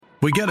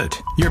We get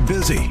it. You're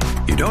busy.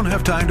 You don't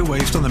have time to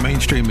waste on the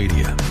mainstream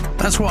media.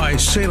 That's why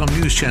Salem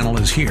News Channel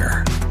is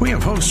here. We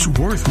have hosts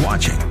worth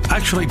watching,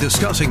 actually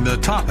discussing the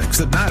topics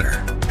that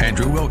matter.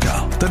 Andrew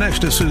Wilkow,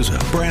 Dinesh D'Souza,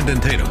 Brandon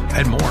Tatum,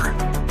 and more.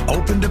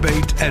 Open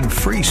debate and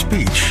free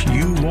speech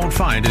you won't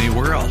find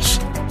anywhere else.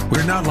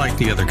 We're not like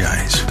the other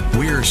guys.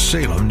 We're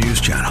Salem News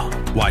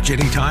Channel. Watch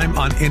anytime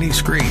on any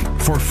screen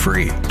for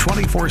free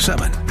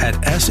 24/7 at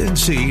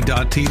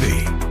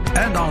snc.tv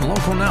and on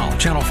Local Now,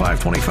 Channel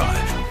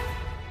 525.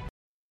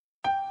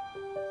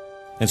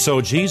 And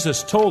so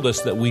Jesus told us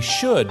that we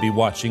should be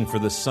watching for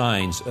the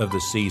signs of the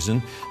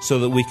season so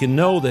that we can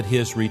know that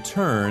His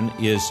return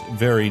is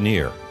very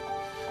near.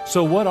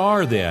 So what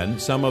are then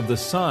some of the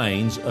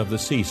signs of the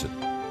season?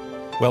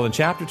 Well, in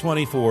chapter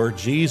 24,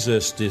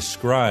 Jesus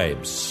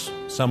describes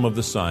some of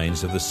the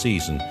signs of the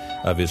season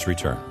of His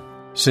return.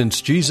 Since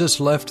Jesus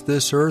left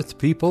this earth,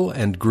 people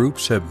and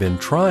groups have been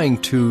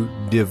trying to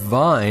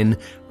divine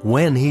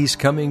when He's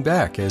coming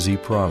back, as He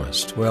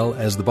promised. Well,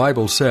 as the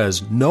Bible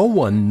says, no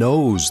one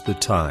knows the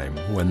time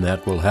when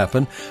that will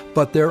happen,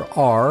 but there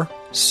are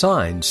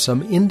signs,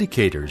 some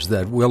indicators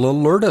that will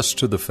alert us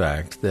to the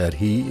fact that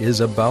He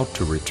is about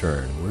to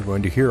return. We're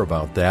going to hear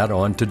about that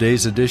on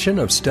today's edition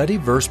of Study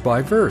Verse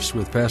by Verse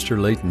with Pastor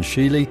Leighton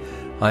Sheely.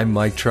 I'm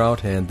Mike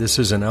Trout, and this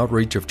is an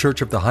outreach of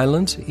Church of the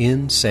Highlands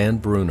in San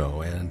Bruno.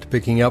 And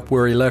picking up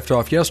where he left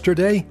off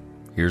yesterday,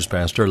 here's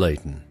Pastor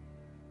Leighton.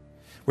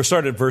 We're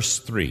started at verse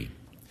 3.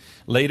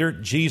 Later,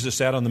 Jesus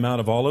sat on the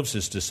Mount of Olives.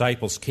 His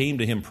disciples came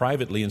to Him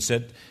privately and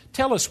said,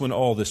 "Tell us when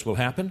all this will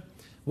happen.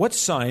 What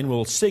sign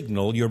will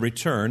signal your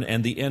return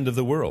and the end of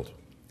the world?"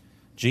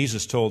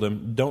 Jesus told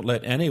them, "Don't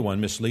let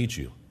anyone mislead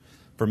you.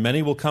 For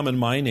many will come in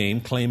my name,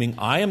 claiming,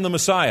 'I am the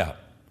Messiah,'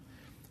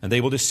 and they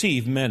will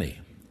deceive many.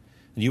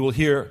 And you will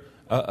hear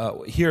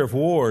of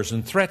wars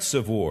and threats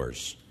of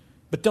wars.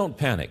 But don't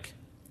panic.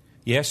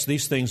 Yes,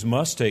 these things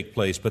must take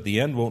place, but the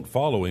end won't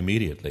follow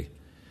immediately.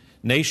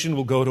 Nation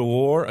will go to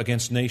war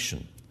against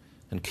nation,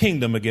 and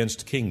kingdom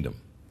against kingdom.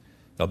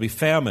 There'll be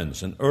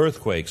famines and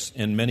earthquakes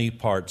in many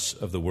parts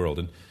of the world."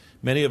 And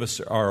many of us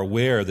are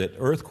aware that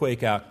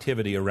earthquake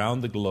activity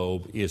around the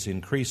globe is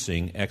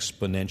increasing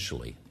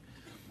exponentially.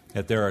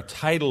 That there are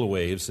tidal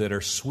waves that are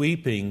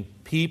sweeping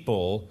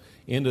people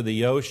into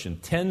the ocean,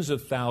 tens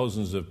of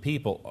thousands of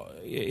people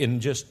in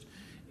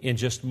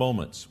just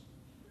moments.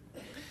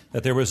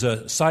 That there was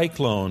a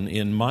cyclone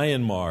in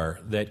Myanmar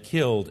that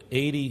killed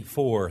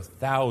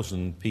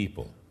 84,000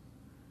 people.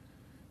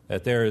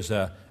 That there is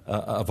a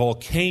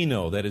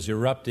volcano that is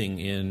erupting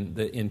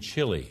in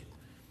Chile.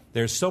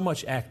 There's so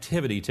much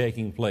activity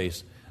taking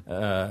place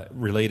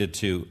related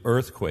to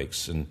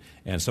earthquakes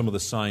and some of the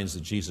signs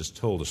that Jesus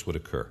told us would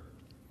occur.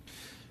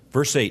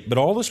 Verse 8, "But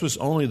all this was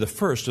only the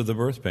first of the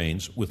birth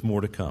pains, with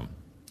more to come.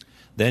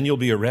 Then you'll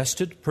be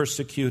arrested,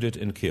 persecuted,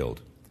 and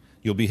killed.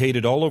 You'll be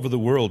hated all over the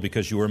world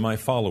because you are my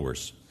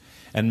followers.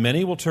 And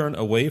many will turn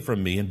away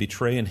from me and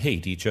betray and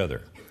hate each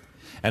other.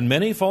 And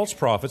many false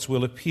prophets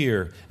will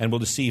appear and will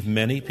deceive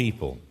many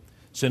people.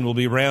 Sin will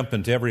be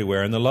rampant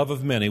everywhere, and the love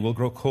of many will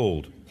grow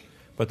cold.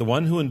 But the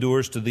one who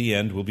endures to the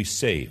end will be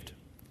saved.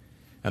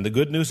 And the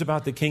good news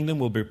about the kingdom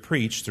will be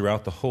preached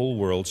throughout the whole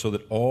world so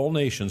that all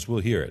nations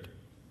will hear it.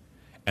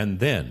 And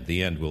then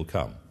the end will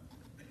come."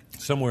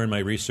 Somewhere in my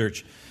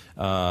research,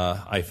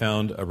 I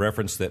found a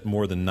reference that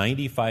more than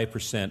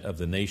 95% of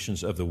the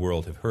nations of the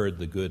world have heard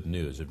the good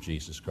news of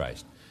Jesus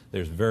Christ.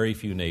 There's very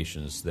few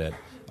nations that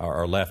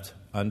are left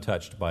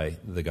untouched by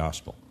the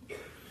gospel.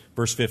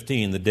 Verse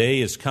 15, "The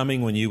day is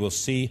coming when you will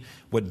see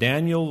what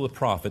Daniel the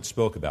prophet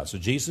spoke about." So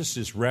Jesus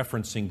is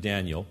referencing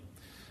Daniel,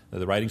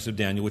 the writings of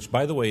Daniel, which,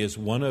 by the way, is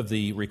one of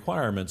the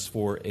requirements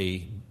for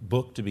a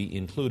book to be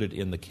included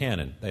in the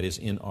canon, that is,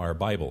 in our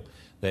Bible,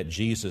 that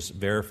Jesus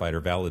verified or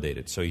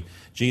validated. So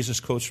Jesus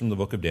quotes from the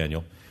book of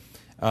Daniel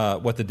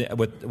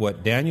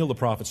what Daniel the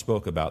prophet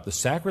spoke about, the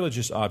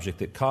sacrilegious object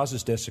that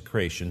causes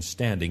desecration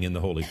standing in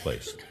the holy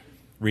place.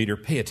 Reader,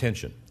 pay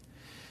attention.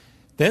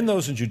 "Then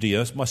those in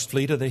Judea must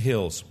flee to the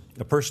hills.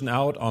 A person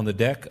out on the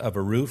deck of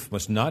a roof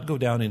must not go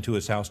down into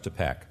his house to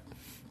pack.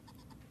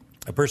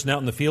 A person out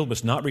in the field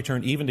must not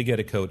return even to get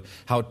a coat.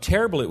 How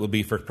terrible it will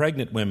be for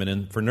pregnant women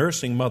and for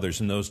nursing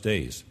mothers in those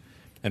days.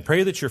 And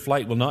pray that your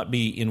flight will not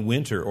be in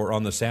winter or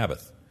on the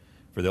Sabbath,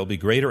 for there will be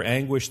greater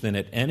anguish than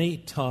at any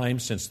time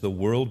since the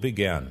world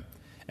began,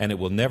 and it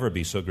will never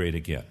be so great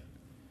again.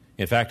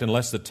 In fact,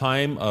 unless the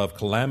time of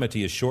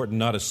calamity is shortened,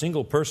 not a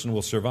single person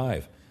will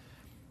survive,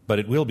 but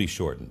it will be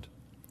shortened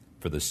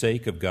for the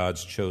sake of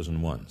God's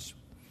chosen ones.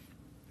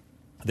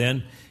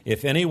 Then,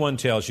 if anyone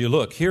tells you,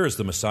 'Look, here is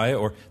the Messiah,'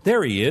 or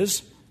 'There he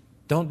is,'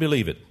 don't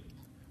believe it.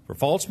 For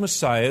false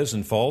messiahs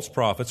and false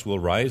prophets will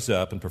rise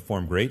up and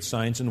perform great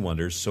signs and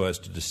wonders so as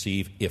to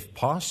deceive, if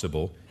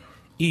possible,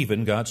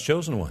 even God's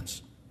chosen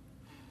ones.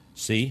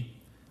 See,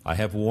 I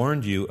have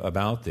warned you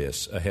about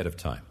this ahead of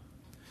time."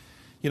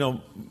 You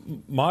know,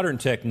 modern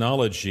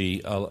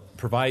technology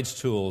provides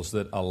tools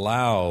that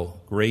allow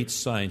great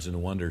signs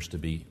and wonders to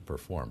be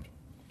performed.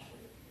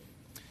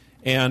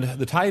 And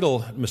the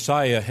title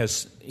Messiah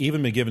has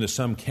even been given to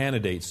some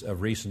candidates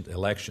of recent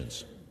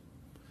elections.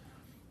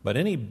 But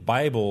any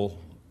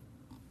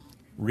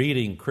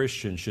Bible-reading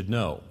Christian should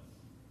know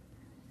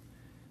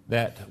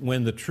that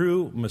when the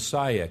true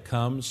Messiah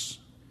comes,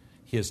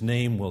 his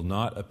name will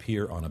not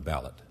appear on a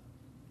ballot.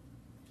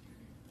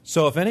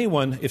 So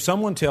if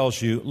someone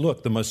tells you,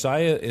 look, the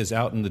Messiah is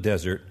out in the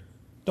desert,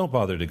 don't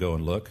bother to go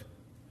and look.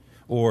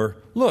 Or,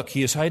 look,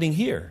 he is hiding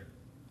here.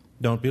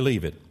 Don't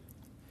believe it.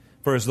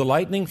 For as the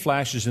lightning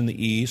flashes in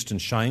the east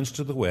and shines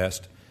to the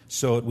west,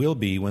 so it will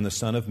be when the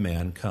Son of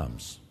Man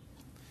comes.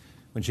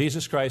 When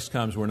Jesus Christ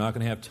comes, we're not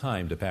going to have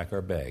time to pack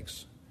our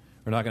bags.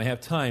 We're not going to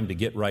have time to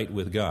get right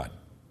with God.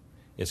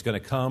 It's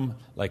going to come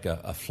like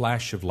a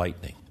flash of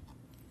lightning.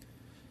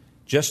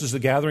 Just as the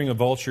gathering of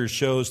vultures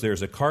shows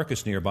there's a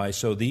carcass nearby,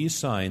 so these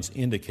signs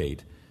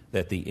indicate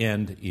that the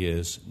end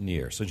is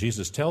near. So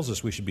Jesus tells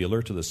us we should be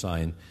alert to the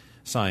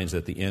signs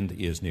that the end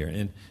is near.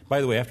 And by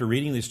the way, after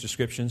reading these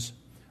descriptions,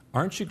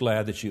 aren't you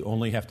glad that you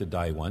only have to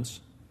die once?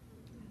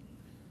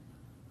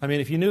 I mean,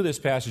 if you knew this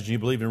passage and you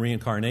believe in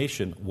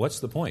reincarnation, what's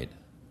the point?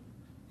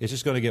 It's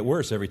just going to get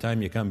worse every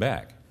time you come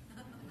back.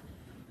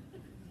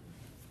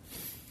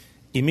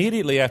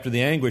 Immediately after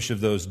the anguish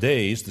of those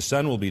days, the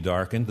sun will be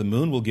darkened, the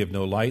moon will give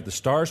no light, the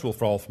stars will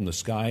fall from the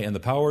sky, and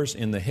the powers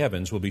in the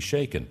heavens will be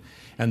shaken.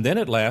 And then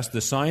at last the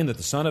sign that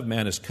the Son of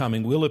Man is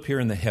coming will appear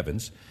in the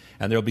heavens,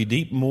 and there will be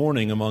deep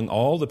mourning among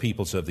all the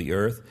peoples of the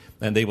earth,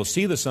 and they will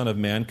see the Son of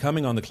Man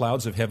coming on the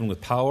clouds of heaven with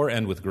power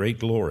and with great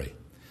glory.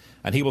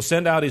 And he will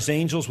send out his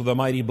angels with a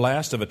mighty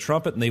blast of a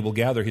trumpet, and they will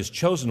gather his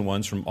chosen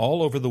ones from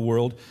all over the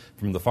world,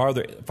 from the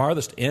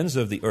farthest ends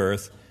of the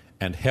earth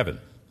and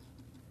heaven.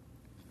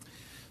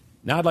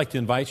 Now I'd like to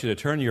invite you to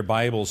turn your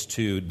Bibles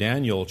to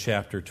Daniel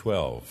chapter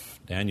 12.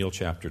 Daniel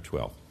chapter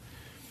 12.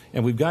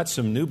 And we've got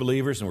some new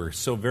believers, and we're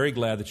so very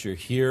glad that you're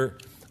here.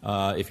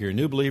 If you're a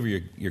new believer,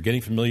 you're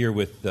getting familiar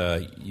with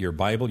your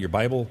Bible. Your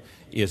Bible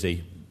is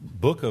a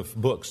book of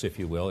books, if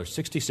you will. There's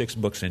 66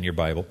 books in your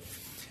Bible.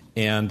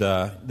 And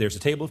there's a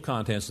table of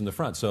contents in the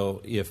front.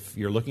 So if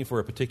you're looking for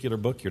a particular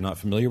book, you're not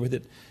familiar with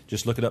it,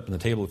 just look it up in the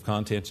table of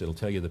contents. It'll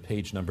tell you the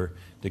page number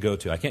to go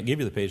to. I can't give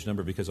you the page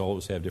number because all of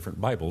us have different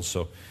Bibles,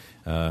 so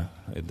that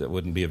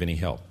wouldn't be of any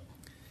help.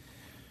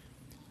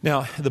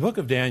 Now, the book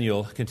of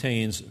Daniel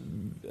contains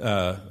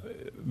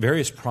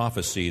various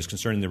prophecies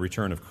concerning the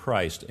return of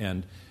Christ,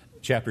 and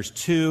chapters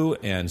 2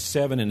 and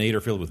 7 and 8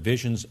 are filled with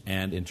visions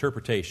and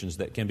interpretations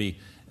that can be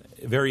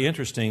very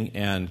interesting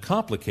and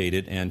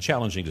complicated and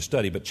challenging to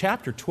study. But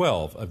chapter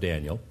 12 of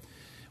Daniel,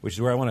 which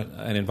is where I want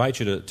to invite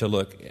you to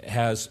look,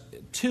 has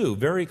two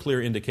very clear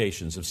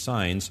indications of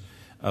signs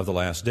of the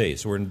last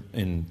days. So we're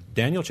in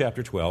Daniel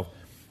chapter 12,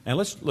 and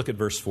let's look at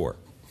verse 4.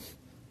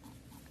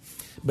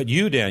 But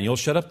you, Daniel,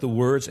 shut up the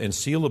words and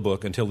seal the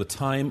book until the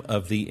time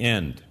of the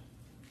end.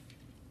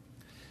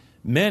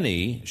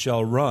 Many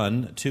shall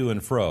run to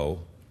and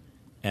fro,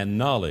 and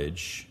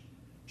knowledge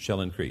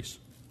shall increase.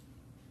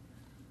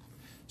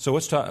 So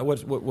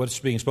what's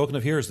being spoken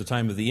of here is the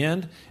time of the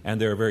end,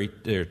 and there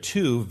are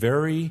two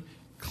very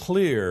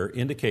clear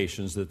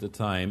indications that the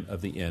time of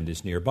the end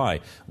is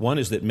nearby. One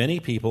is that many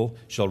people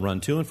shall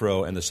run to and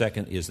fro, and the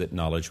second is that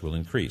knowledge will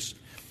increase.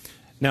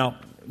 Now,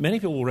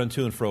 many people will run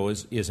to and fro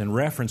is in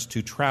reference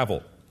to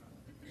travel.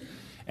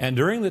 And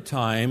during the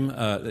time,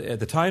 at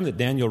the time that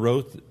Daniel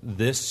wrote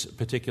this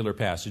particular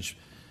passage,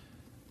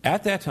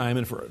 at that time,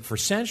 and for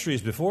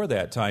centuries before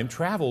that time,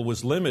 travel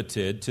was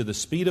limited to the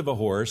speed of a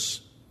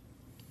horse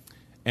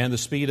and the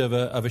speed of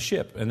a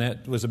ship, and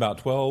that was about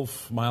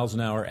 12 miles an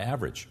hour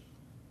average.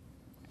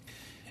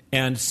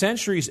 And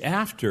centuries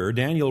after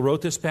Daniel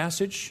wrote this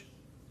passage,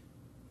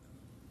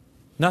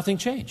 nothing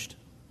changed.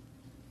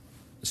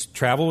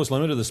 Travel was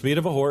limited to the speed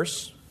of a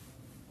horse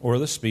or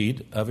the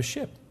speed of a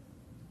ship.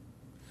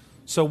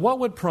 So what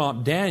would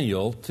prompt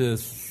Daniel to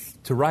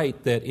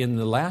write that in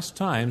the last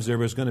times there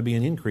was going to be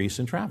an increase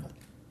in travel?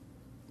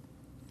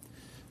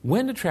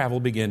 When did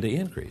travel begin to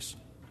increase?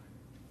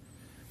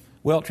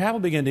 Well, travel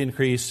began to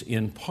increase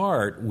in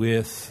part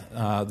with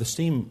the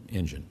steam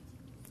engine.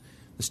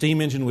 The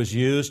steam engine was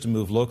used to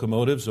move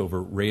locomotives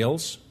over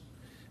rails.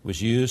 It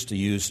was used to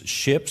use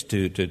ships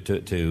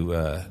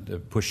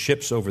to push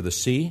ships over the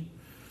sea.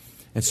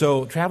 And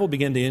so travel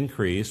began to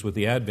increase with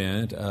the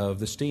advent of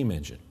the steam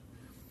engine.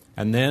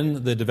 And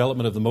then the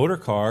development of the motor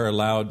car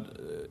allowed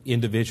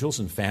individuals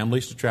and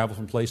families to travel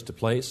from place to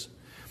place.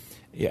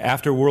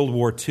 After World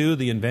War II,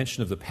 the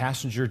invention of the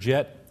passenger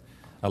jet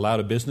allowed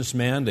a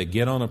businessman to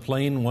get on a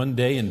plane one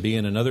day and be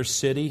in another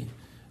city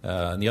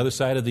on the other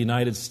side of the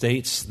United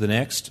States the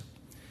next.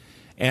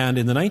 And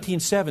in the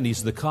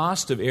 1970s, the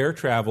cost of air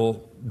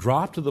travel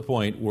dropped to the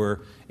point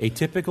where a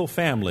typical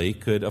family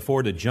could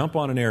afford to jump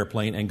on an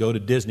airplane and go to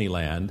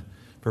Disneyland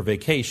for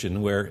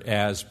vacation,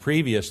 whereas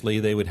previously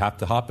they would have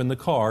to hop in the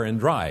car and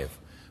drive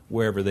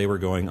wherever they were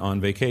going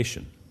on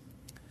vacation.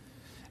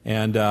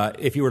 And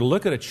if you were to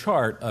look at a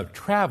chart of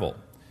travel,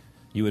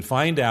 you would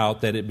find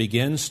out that it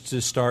begins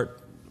to start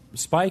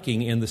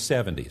spiking in the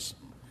 70s.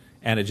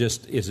 And it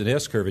just is an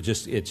S-curve.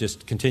 It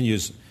just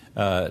continues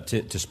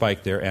to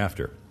spike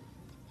thereafter.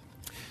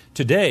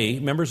 Today,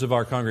 members of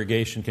our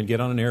congregation can get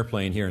on an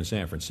airplane here in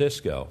San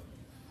Francisco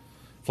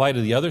fly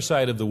to the other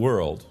side of the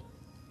world,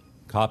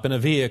 hop in a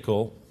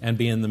vehicle, and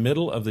be in the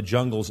middle of the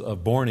jungles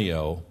of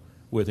Borneo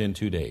within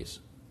 2 days.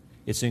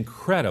 It's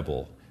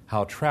incredible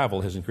how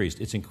travel has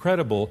increased. It's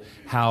incredible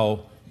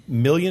how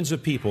millions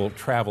of people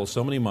travel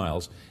so many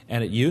miles,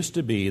 and it used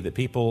to be that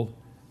people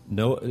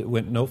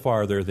went no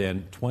farther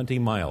than 20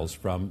 miles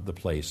from the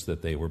place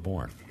that they were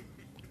born.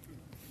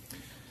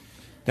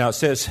 Now it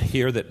says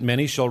here that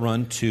many shall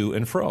run to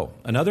and fro.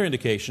 Another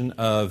indication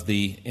of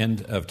the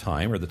end of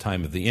time, or the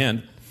time of the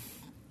end,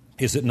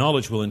 is that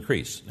knowledge will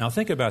increase. Now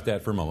think about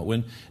that for a moment.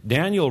 When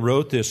Daniel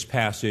wrote this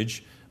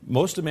passage,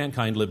 most of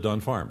mankind lived on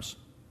farms.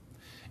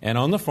 And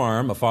on the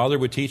farm, a father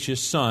would teach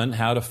his son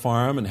how to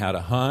farm and how to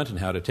hunt and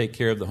how to take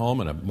care of the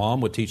home, and a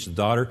mom would teach the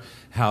daughter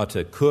how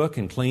to cook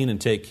and clean and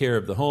take care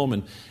of the home.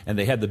 And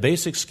they had the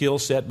basic skill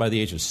set by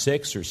the age of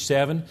 6 or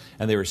 7,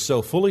 and they were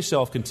so fully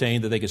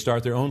self-contained that they could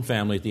start their own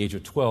family at the age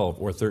of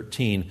 12 or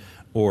 13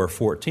 or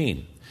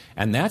 14.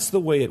 And that's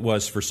the way it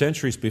was for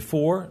centuries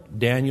before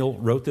Daniel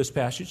wrote this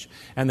passage,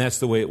 and that's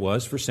the way it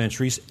was for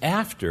centuries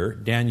after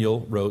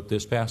Daniel wrote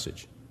this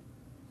passage.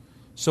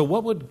 So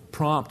what would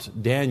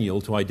prompt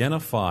Daniel to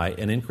identify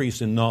an increase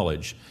in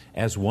knowledge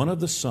as one of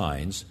the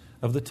signs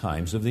of the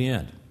times of the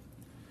end?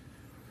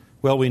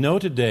 Well, we know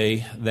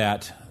today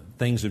that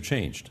things have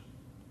changed.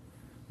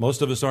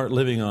 Most of us aren't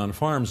living on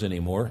farms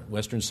anymore.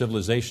 Western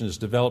civilization has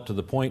developed to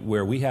the point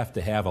where we have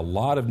to have a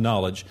lot of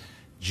knowledge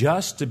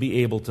just to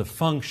be able to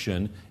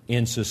function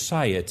in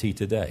society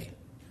today.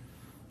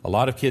 A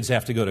lot of kids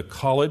have to go to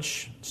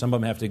college. Some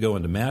of them have to go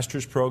into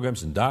master's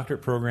programs and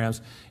doctorate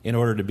programs in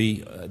order to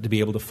be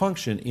able to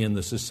function in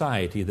the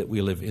society that we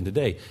live in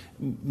today.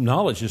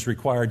 Knowledge is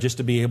required just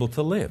to be able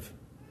to live.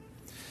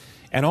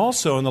 And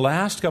also, in the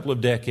last couple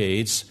of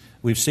decades,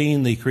 we've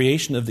seen the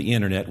creation of the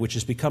Internet, which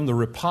has become the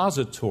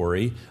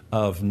repository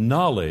of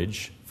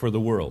knowledge for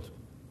the world.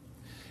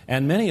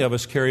 And many of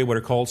us carry what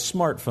are called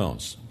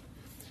smartphones.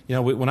 You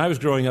know, when I was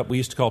growing up, we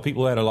used to call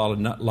people who had a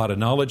lot of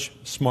knowledge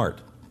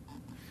smart.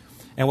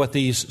 And what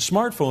these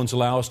smartphones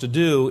allow us to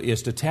do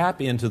is to tap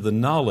into the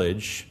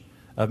knowledge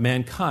of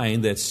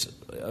mankind that's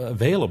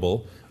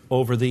available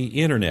over the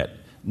Internet.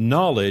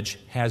 Knowledge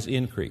has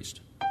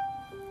increased.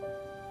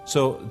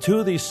 So 2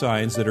 of these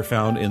signs that are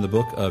found in the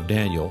book of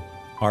Daniel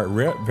are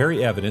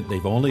very evident.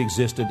 They've only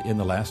existed in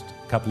the last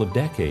couple of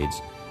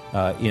decades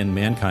in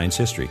mankind's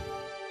history.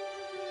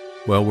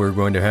 Well, we're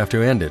going to have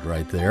to end it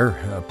right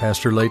there.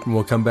 Pastor Layton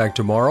will come back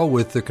tomorrow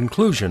with the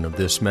conclusion of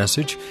this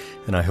message,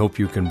 and I hope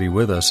you can be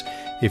with us.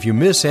 If you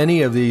miss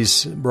any of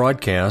these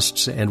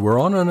broadcasts, and we're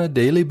on a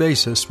daily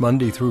basis,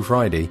 Monday through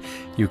Friday,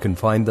 you can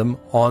find them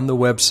on the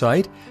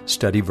website,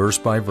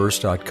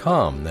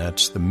 studyversebyverse.com.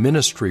 That's the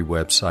ministry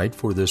website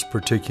for this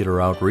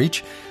particular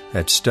outreach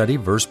at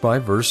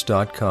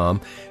studyversebyverse.com.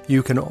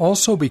 You can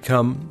also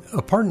become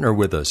a partner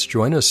with us.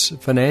 Join us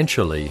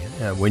financially.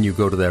 When you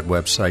go to that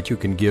website, you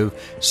can give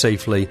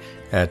safely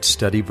at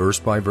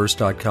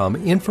studyversebyverse.com.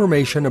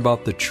 Information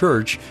about the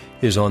church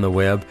is on the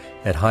web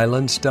at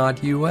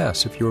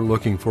highlands.us. If you're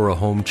looking for a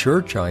home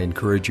church, I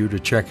encourage you to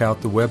check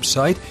out the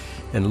website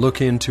and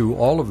look into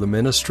all of the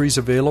ministries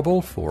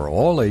available for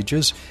all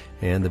ages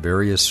and the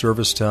various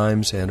service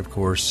times and, of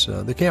course,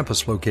 the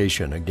campus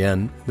location.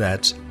 Again,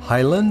 that's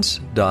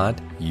highlands.us.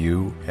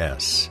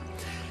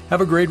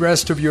 Have a great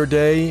rest of your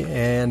day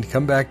and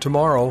come back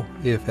tomorrow,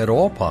 if at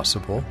all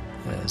possible,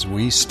 as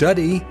we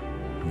study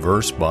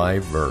verse by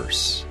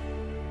verse.